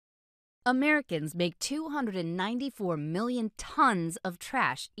Americans make 294 million tons of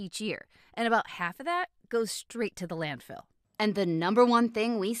trash each year, and about half of that goes straight to the landfill. And the number one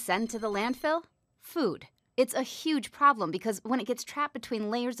thing we send to the landfill? Food. It's a huge problem because when it gets trapped between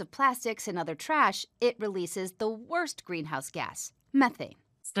layers of plastics and other trash, it releases the worst greenhouse gas, methane.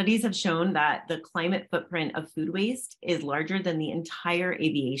 Studies have shown that the climate footprint of food waste is larger than the entire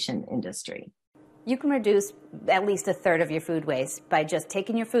aviation industry. You can reduce at least a third of your food waste by just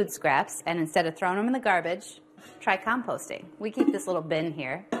taking your food scraps and instead of throwing them in the garbage, try composting. We keep this little bin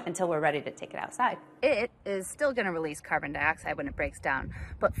here until we're ready to take it outside. It is still going to release carbon dioxide when it breaks down,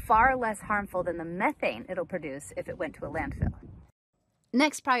 but far less harmful than the methane it'll produce if it went to a landfill.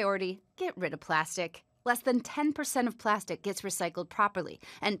 Next priority, get rid of plastic. Less than 10% of plastic gets recycled properly,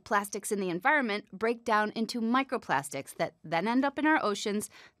 and plastics in the environment break down into microplastics that then end up in our oceans,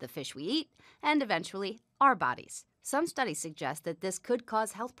 the fish we eat, and eventually our bodies. Some studies suggest that this could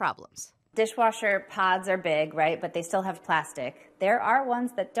cause health problems. Dishwasher pods are big, right? But they still have plastic. There are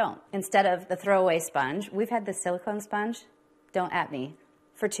ones that don't. Instead of the throwaway sponge, we've had the silicone sponge, don't at me,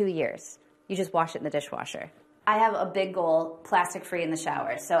 for 2 years. You just wash it in the dishwasher. I have a big goal, plastic-free in the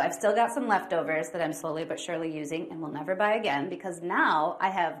shower. So I've still got some leftovers that I'm slowly but surely using and will never buy again because now I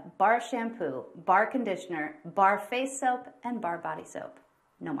have bar shampoo, bar conditioner, bar face soap, and bar body soap.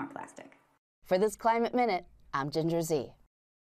 No more plastic. For this Climate Minute, I'm Ginger Z.